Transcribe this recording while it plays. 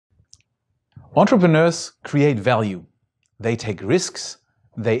Entrepreneurs create value. They take risks,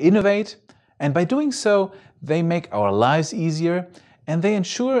 they innovate, and by doing so, they make our lives easier and they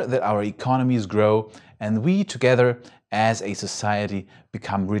ensure that our economies grow and we together as a society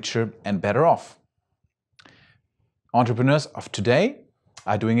become richer and better off. Entrepreneurs of today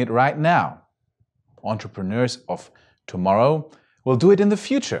are doing it right now. Entrepreneurs of tomorrow will do it in the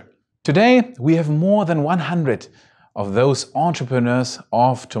future. Today, we have more than 100 of those entrepreneurs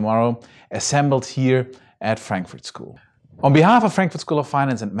of tomorrow assembled here at Frankfurt School. On behalf of Frankfurt School of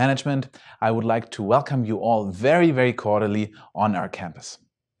Finance and Management, I would like to welcome you all very, very cordially on our campus.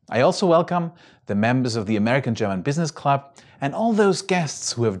 I also welcome the members of the American-German Business Club and all those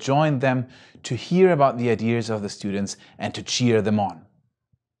guests who have joined them to hear about the ideas of the students and to cheer them on.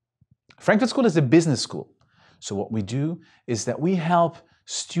 Frankfurt School is a business school, so what we do is that we help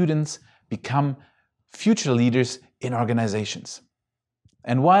students become future leaders in organizations.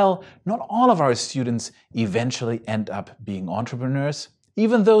 And while not all of our students eventually end up being entrepreneurs,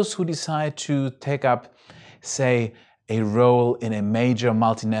 even those who decide to take up, say, a role in a major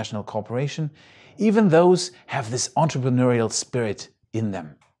multinational corporation, even those have this entrepreneurial spirit in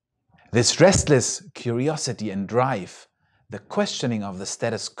them. This restless curiosity and drive, the questioning of the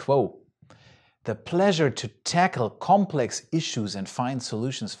status quo, the pleasure to tackle complex issues and find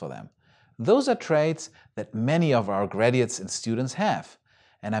solutions for them. Those are traits that many of our graduates and students have.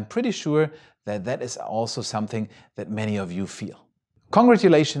 And I'm pretty sure that that is also something that many of you feel.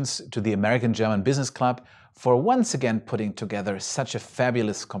 Congratulations to the American-German Business Club for once again putting together such a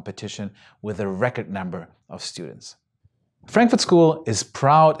fabulous competition with a record number of students. Frankfurt School is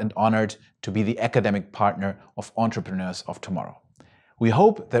proud and honored to be the academic partner of Entrepreneurs of Tomorrow. We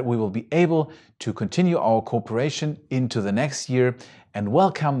hope that we will be able to continue our cooperation into the next year and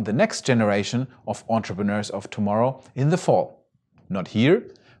welcome the next generation of entrepreneurs of tomorrow in the fall. Not here,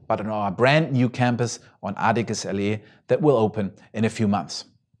 but on our brand new campus on Adiges Allee that will open in a few months.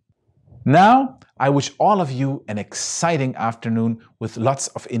 Now, I wish all of you an exciting afternoon with lots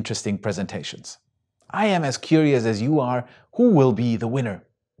of interesting presentations. I am as curious as you are who will be the winner.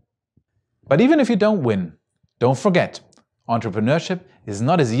 But even if you don't win, don't forget, entrepreneurship is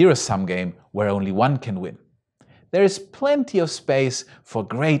not a zero-sum game where only one can win. There is plenty of space for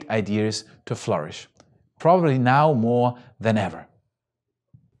great ideas to flourish, probably now more than ever.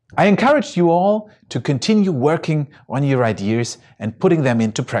 I encourage you all to continue working on your ideas and putting them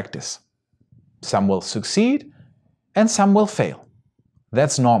into practice. Some will succeed and some will fail.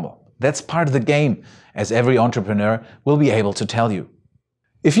 That's normal. That's part of the game, as every entrepreneur will be able to tell you.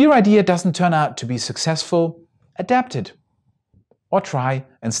 If your idea doesn't turn out to be successful, adapt it. Or try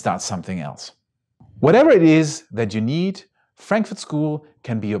and start something else. Whatever it is that you need, Frankfurt School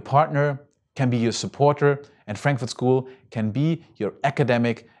can be your partner, can be your supporter, and Frankfurt School can be your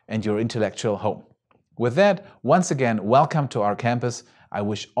academic and your intellectual home. With that, once again, welcome to our campus. I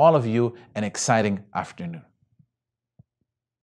wish all of you an exciting afternoon.